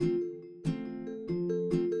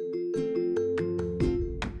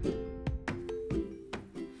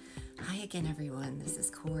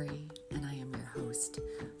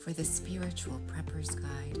for the spiritual prepper's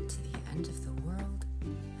guide to the end of the world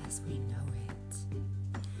as we know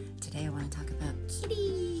it. Today I want to talk about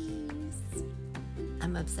kitties.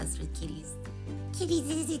 I'm obsessed with kitties.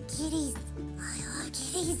 Kitties. I love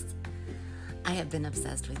kitties. I have been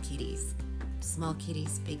obsessed with kitties. Small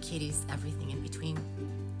kitties, big kitties, everything in between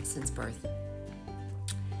since birth.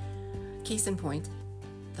 Case in point,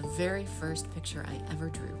 the very first picture I ever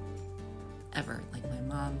drew, like my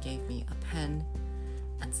mom gave me a pen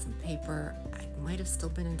and some paper. I might have still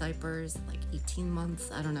been in diapers, like 18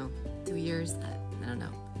 months, I don't know, 2 years, I don't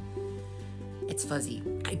know. It's fuzzy.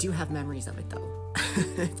 I do have memories of it though,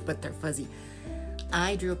 but they're fuzzy.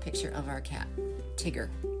 I drew a picture of our cat, Tigger.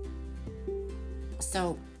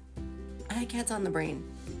 So, I had cats on the brain,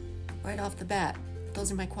 right off the bat.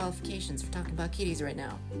 Those are my qualifications for talking about kitties right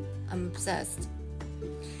now. I'm obsessed.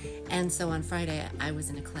 And so on Friday, I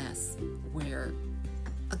was in a class where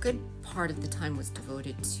a good part of the time was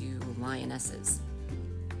devoted to lionesses.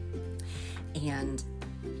 And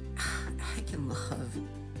I can love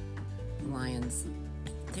lions.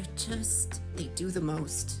 They do the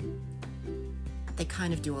most. They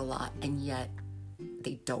kind of do a lot, and yet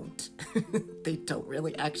they don't. They don't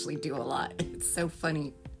really actually do a lot. It's so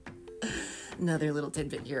funny. Another little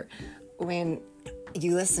tidbit here. When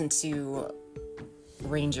you listen to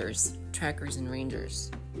trackers and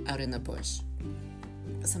rangers out in the bush,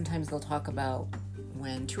 sometimes they'll talk about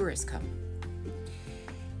when tourists come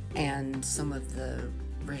and some of the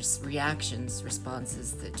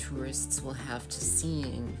responses that tourists will have to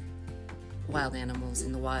seeing wild animals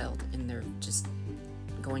in the wild, and they're just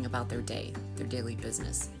going about their day, their daily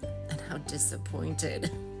business, and how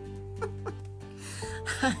disappointed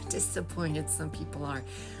some people are.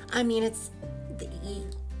 I mean,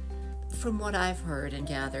 from what I've heard and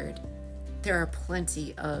gathered, there are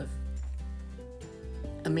plenty of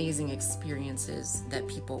amazing experiences that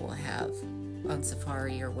people will have on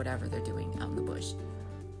safari or whatever they're doing out in the bush.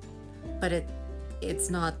 But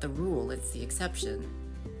it's not the rule, it's the exception.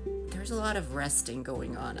 There's a lot of resting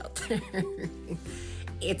going on out there.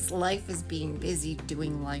 It's life is being busy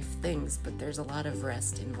doing life things, but there's a lot of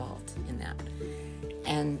rest involved in that.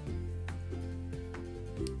 And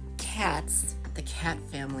cats, the cat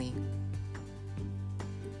family,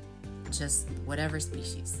 just whatever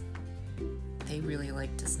species, they really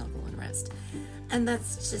like to snuggle and rest. And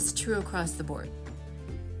that's just true across the board.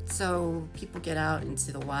 So people get out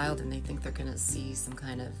into the wild and they think they're going to see some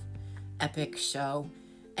kind of epic show,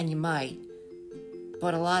 and you might,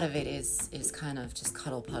 but a lot of it is kind of just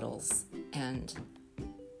cuddle puddles and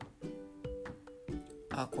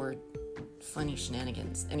awkward, funny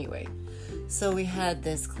shenanigans. Anyway, so we had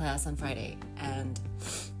this class on Friday, and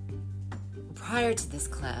prior to this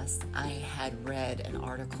class, I had read an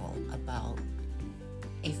article about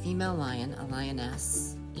a female lion, a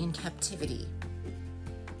lioness, in captivity,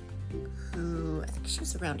 who, I think she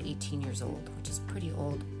was around 18 years old, which is pretty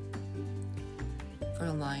old for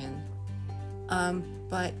a lion.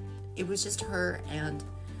 But it was just her and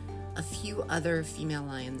a few other female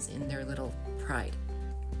lions in their little pride.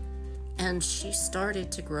 And she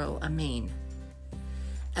started to grow a mane.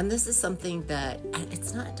 And this is something that it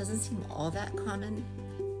doesn't seem all that common.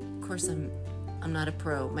 Of course, I'm not a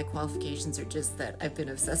pro. My qualifications are just that I've been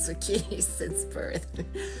obsessed with kitties since birth.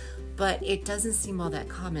 But it doesn't seem all that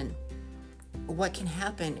common. What can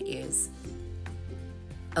happen is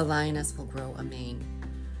a lioness will grow a mane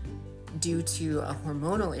due to a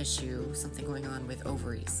hormonal issue, something going on with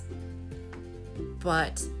ovaries.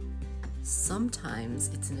 But sometimes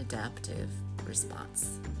it's an adaptive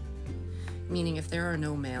response, meaning if there are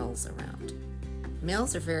no males around.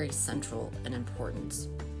 Males are very central and important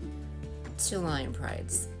to lion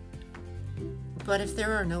prides. But if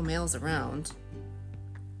there are no males around,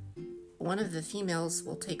 one of the females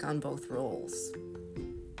will take on both roles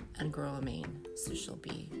and grow a mane. So she'll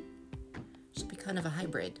be kind of a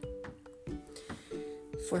hybrid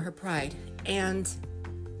for her pride. And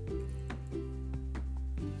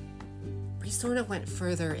we sort of went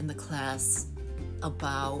further in the class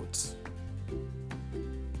about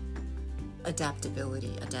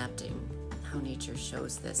adaptability, adapting, how nature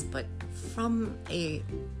shows this, but from a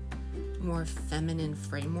more feminine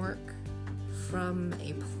framework, from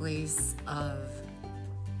a place of,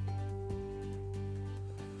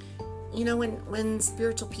 you know, when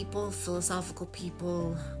spiritual people, philosophical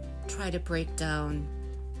people try to break down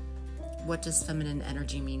what does feminine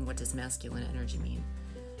energy mean, what does masculine energy mean,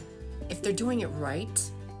 if they're doing it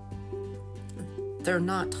right, they're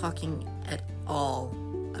not talking at all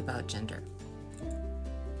about gender.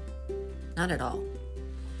 Not at all.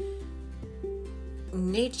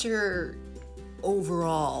 Nature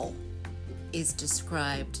overall is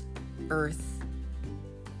described, Earth,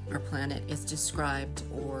 our planet, is described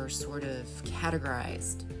or sort of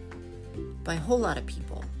categorized by a whole lot of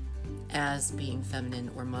people as being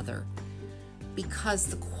feminine or mother, because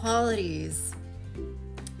the qualities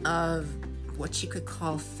of what you could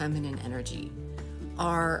call feminine energy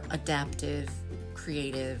are adaptive,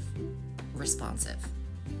 creative, responsive.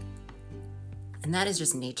 And that is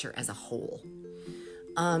just nature as a whole.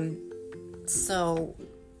 So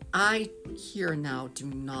I here now do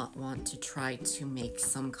not want to try to make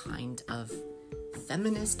some kind of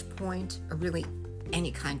feminist point, or really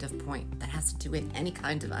any kind of point that has to do with any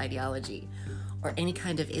kind of ideology or any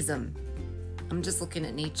kind of ism. I'm just looking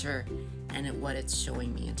at nature and at what it's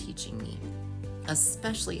showing me and teaching me,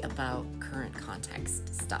 especially about current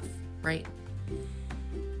context stuff, right?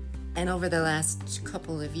 And over the last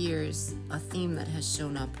couple of years, a theme that has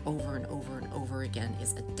shown up over and over and over again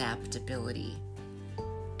is adaptability,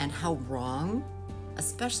 and how wrong,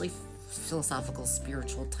 especially philosophical,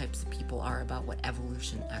 spiritual types of people are about what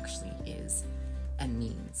evolution actually is and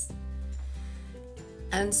means.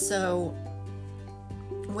 And so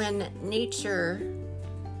when nature,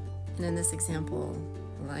 and in this example,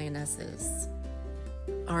 lionesses,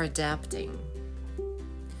 are adapting,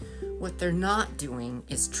 what they're not doing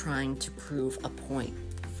is trying to prove a point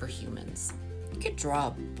for humans. You could draw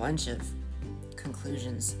a bunch of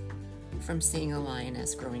conclusions from seeing a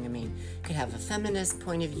lioness growing a mane. You could have a feminist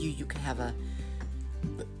point of view. You could have a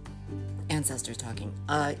ancestors talking.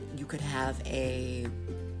 You could have a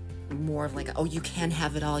more of like, oh, you can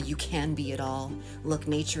have it all. You can be it all. Look,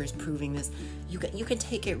 nature is proving this. You can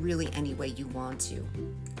take it really any way you want to.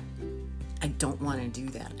 I don't want to do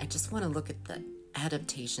that. I just want to look at the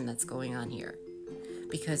adaptation that's going on here,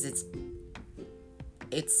 because it's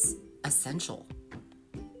essential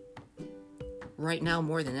right now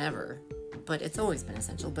more than ever, but it's always been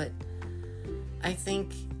essential. But I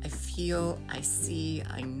think, I feel, I see,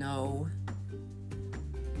 I know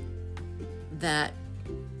that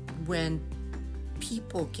when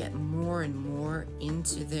people get more and more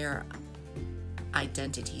into their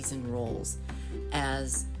identities and roles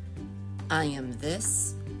as I am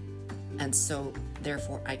this, and so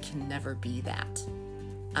therefore I can never be that.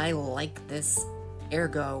 I like this,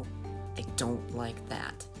 ergo I don't like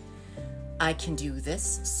that. I can do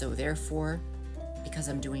this, so therefore, because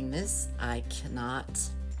I'm doing this, I cannot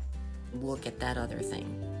look at that other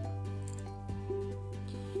thing.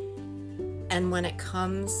 And when it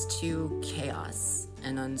comes to chaos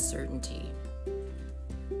and uncertainty,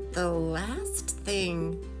 the last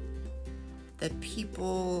thing that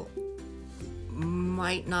people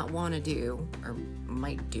might not want to do, or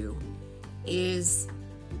might do, is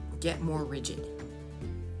get more rigid.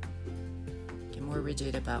 Get more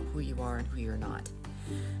rigid about who you are and who you're not.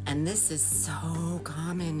 And this is so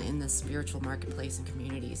common in the spiritual marketplace and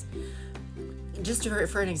communities. Just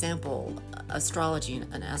for an example, astrology,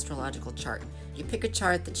 an astrological chart. You pick a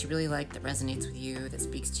chart that you really like, that resonates with you, that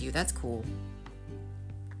speaks to you, that's cool.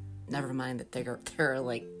 Never mind that there are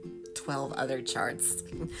like 12 other charts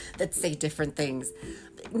that say different things.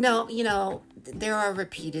 No, there are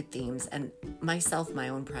repeated themes, and myself, my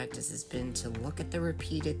own practice has been to look at the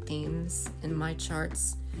repeated themes in my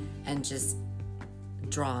charts and just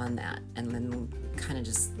draw on that, and then kind of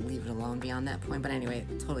just leave it alone beyond that point. But anyway,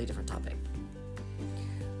 totally different topic.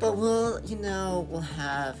 But we'll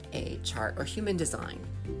have a chart, or human design,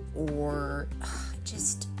 or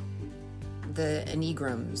just the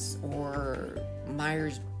Enneagrams, or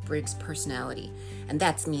Myers-Briggs personality. And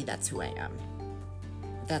that's me, that's who I am.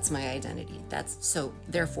 That's my identity. So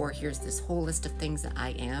therefore, here's this whole list of things that I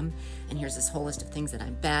am, and here's this whole list of things that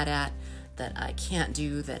I'm bad at, that I can't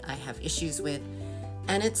do, that I have issues with.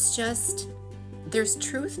 And it's just, there's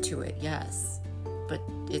truth to it, yes, but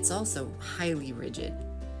it's also highly rigid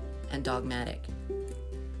and dogmatic.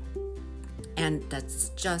 And that's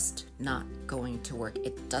just not going to work.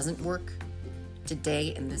 It doesn't work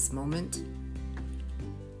today in this moment.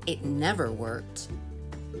 It never worked,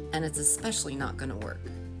 and it's especially not going to work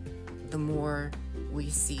the more we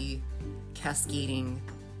see cascading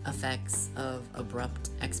effects of abrupt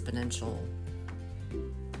exponential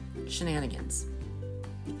shenanigans,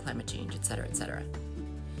 climate change, etc., etc.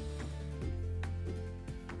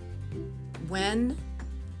 When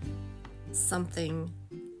something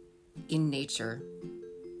in nature,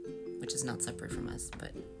 which is not separate from us,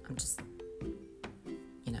 but I'm just,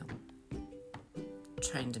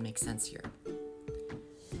 trying to make sense here.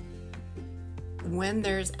 When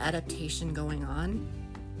there's adaptation going on,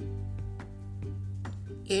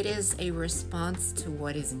 it is a response to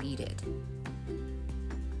what is needed.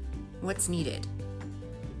 What's needed?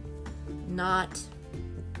 Not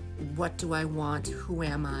what do I want? Who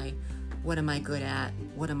am I? What am I good at?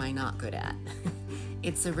 What am I not good at?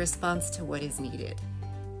 It's a response to what is needed.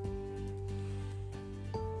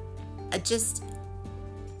 Just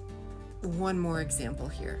one more example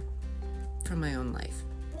here from my own life.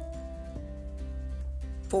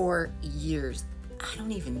 For years, I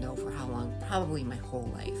don't even know for how long, probably my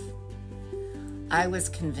whole life, I was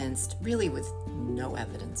convinced, really with no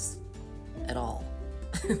evidence at all.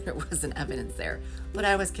 There wasn't evidence there, but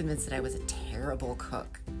I was convinced that I was a terrible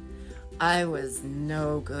cook. I was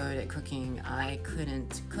no good at cooking. I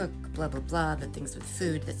couldn't cook, blah, blah, blah, the things with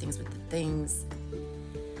food, the things with the things.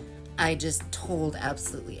 I just told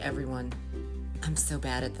absolutely everyone, I'm so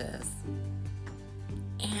bad at this.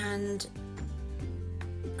 And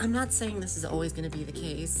I'm not saying this is always going to be the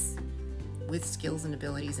case with skills and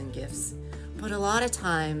abilities and gifts, but a lot of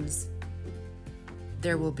times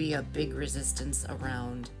there will be a big resistance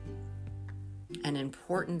around an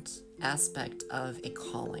important aspect of a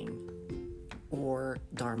calling or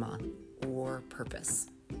dharma or purpose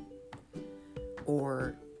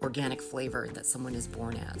or organic flavor that someone is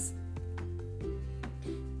born as.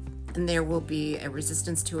 And there will be a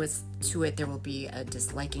resistance to it. There will be a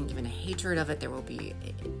disliking, even a hatred of it. There will be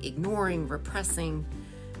ignoring, repressing.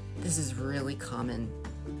 This is really common,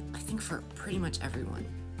 I think, for pretty much everyone.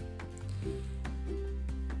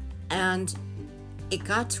 And it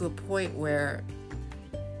got to a point where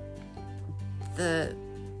the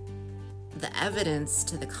evidence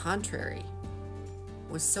to the contrary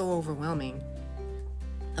was so overwhelming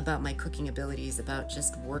about my cooking abilities, about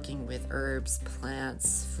just working with herbs,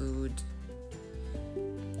 plants, food.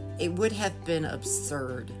 It would have been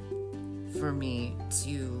absurd for me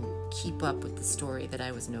to keep up with the story that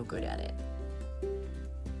I was no good at it.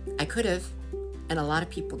 I could have, and a lot of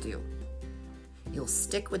people do. You'll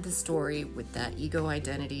stick with the story, with that ego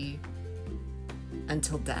identity,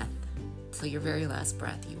 until death, till your very last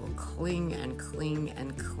breath. You will cling and cling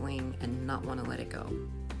and cling and not want to let it go.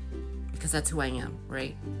 Because that's who I am,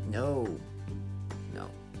 right? No.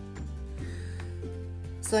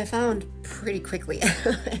 So I found pretty quickly,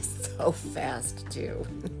 so fast too,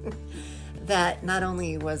 that not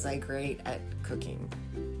only was I great at cooking,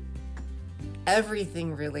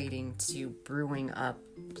 everything relating to brewing up,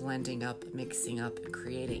 blending up, mixing up, and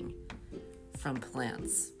creating from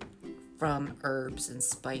plants, from herbs and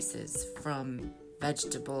spices, from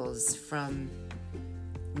vegetables, from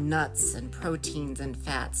nuts and proteins and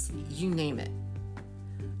fats, you name it.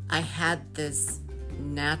 I had this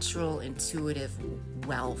natural, intuitive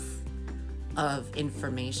wealth of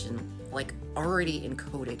information, like already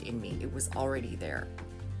encoded in me. It was already there.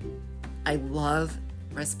 I love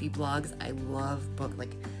recipe blogs. I love book.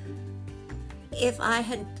 Like, if I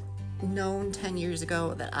had known 10 years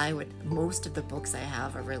ago that most of the books I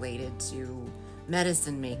have are related to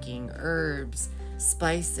medicine making, herbs,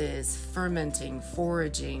 spices, fermenting,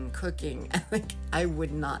 foraging, cooking, like, I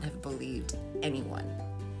would not have believed anyone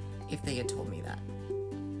if they had told me that.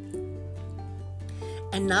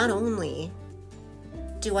 And not only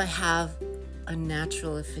do I have a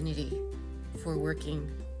natural affinity for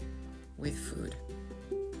working with food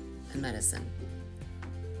and medicine,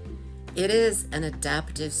 it is an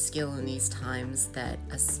adaptive skill in these times that,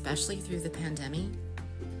 especially through the pandemic,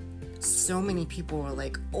 so many people were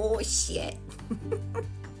like, oh shit,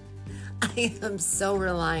 I am so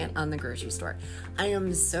reliant on the grocery store. I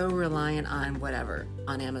am so reliant on whatever,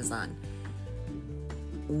 on Amazon.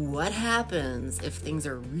 What happens if things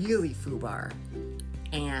are really foobar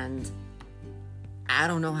and I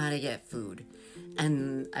don't know how to get food?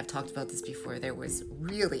 And I've talked about this before. There was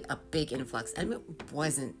really a big influx, and it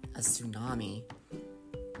wasn't a tsunami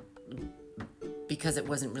because it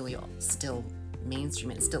wasn't really still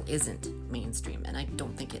mainstream, and it still isn't mainstream, and I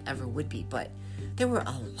don't think it ever would be. But there were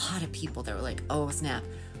a lot of people that were like, oh snap,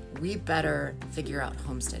 we better figure out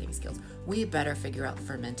homesteading skills. We better figure out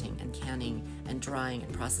fermenting and canning and drying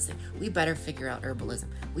and processing. We better figure out herbalism.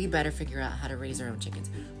 We better figure out how to raise our own chickens.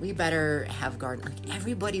 We better have garden. Like,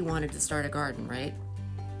 everybody wanted to start a garden, right?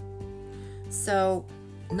 So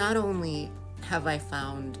not only have I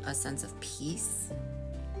found a sense of peace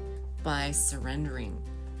by surrendering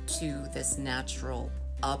to this natural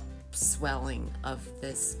upswelling of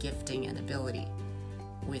this gifting and ability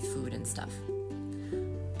with food and stuff,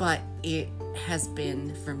 but it has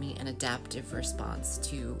been, for me, an adaptive response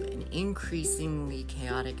to an increasingly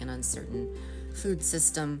chaotic and uncertain food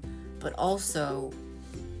system, but also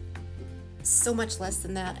so much less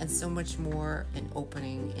than that, and so much more an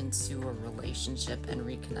opening into a relationship and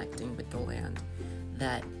reconnecting with the land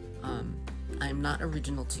that I'm not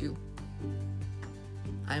original to.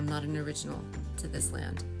 I am not an original to this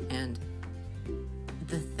land, and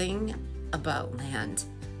the thing about land,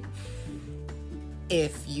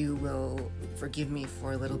 if you will forgive me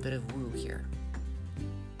for a little bit of woo here,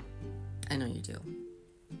 I know you do,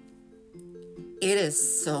 it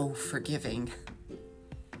is so forgiving,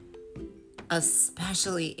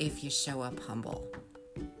 especially if you show up humble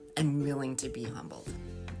and willing to be humbled.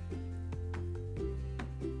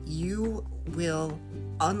 You will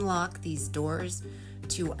unlock these doors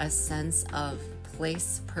to a sense of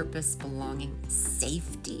place, purpose, belonging,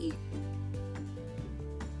 safety,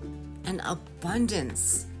 and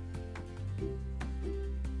abundance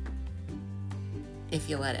if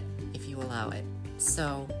you let it, if you allow it.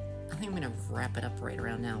 So I think I'm going to wrap it up right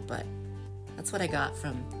around now, but that's what I got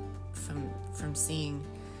from seeing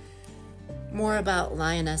more about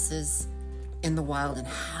lionesses in the wild and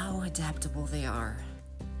how adaptable they are.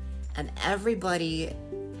 And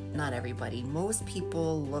not everybody, most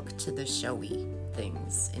people look to the showy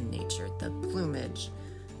things in nature, the plumage,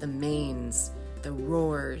 the manes, the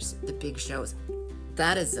roars, the big shows.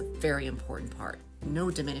 That is a very important part. No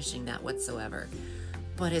diminishing that whatsoever.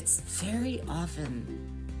 But it's very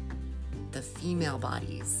often the female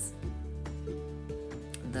bodies,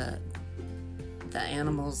 the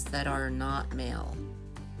animals that are not male,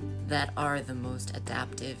 that are the most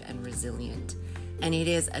adaptive and resilient. And it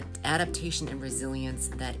is adaptation and resilience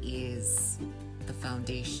that is the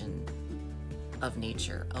foundation of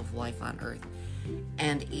nature, of life on Earth.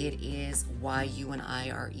 And it is why you and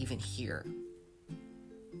I are even here.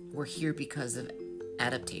 We're here because of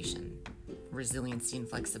adaptation, resiliency, and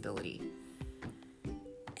flexibility.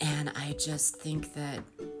 And I just think that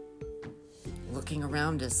looking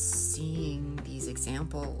around us, seeing these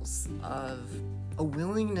examples of a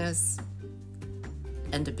willingness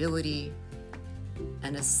and ability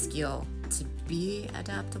and a skill to be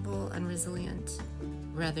adaptable and resilient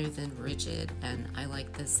rather than rigid and I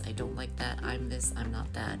like this, I don't like that, I'm this, I'm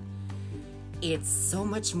not that. It's so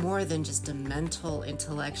much more than just a mental,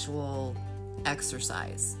 intellectual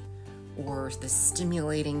exercise or the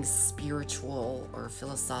stimulating spiritual or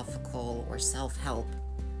philosophical or self-help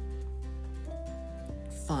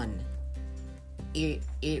fun.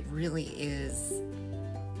 It really is.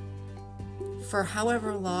 For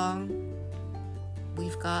however long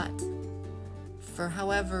we've got, for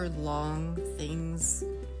however long things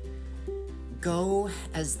go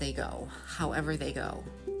as they go, however they go,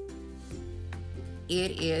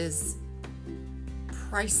 it is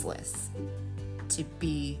priceless to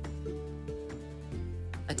be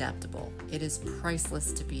adaptable. It is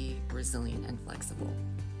priceless to be resilient and flexible.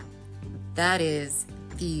 That is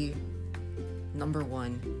the number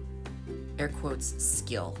one, air quotes,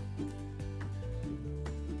 skill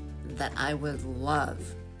that I would love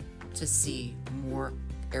to see more,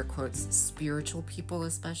 air quotes, spiritual people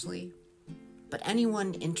especially, but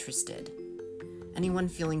anyone interested, anyone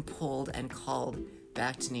feeling pulled and called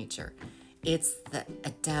back to nature. It's the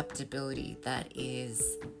adaptability that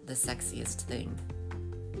is the sexiest thing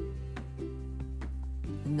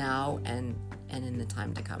now and in the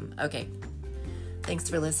time to come. Okay, thanks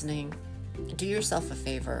for listening. Do yourself a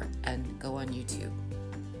favor and go on YouTube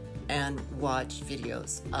and watch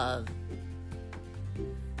videos of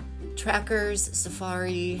trackers,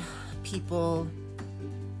 safari people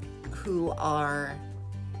who are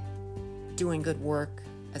doing good work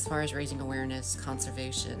as far as raising awareness,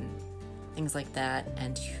 conservation, things like that,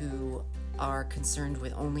 and who are concerned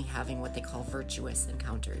with only having what they call virtuous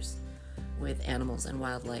encounters with animals and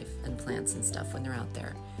wildlife and plants and stuff when they're out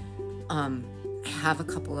there. I have a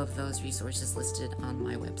couple of those resources listed on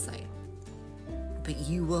my website. But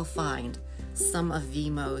you will find some of the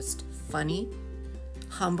most funny,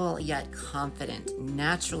 humble yet confident,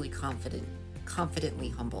 naturally confident, confidently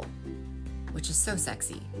humble, which is so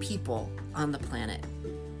sexy, people on the planet.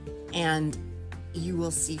 And you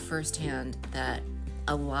will see firsthand that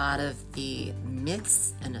a lot of the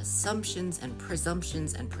myths and assumptions and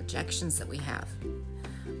presumptions and projections that we have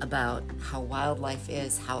about how wildlife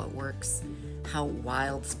is, how it works, how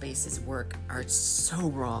wild spaces work are so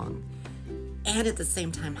wrong. And at the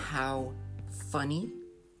same time, how funny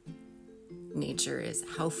nature is,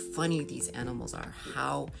 how funny these animals are,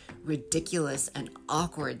 how ridiculous and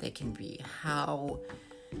awkward they can be, how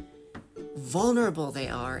vulnerable they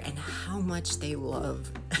are, and how much they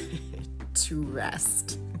love to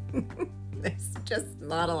rest. There's just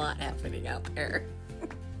not a lot happening out there.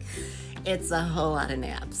 It's a whole lot of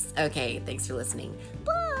naps. Okay, thanks for listening.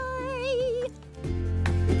 Bye!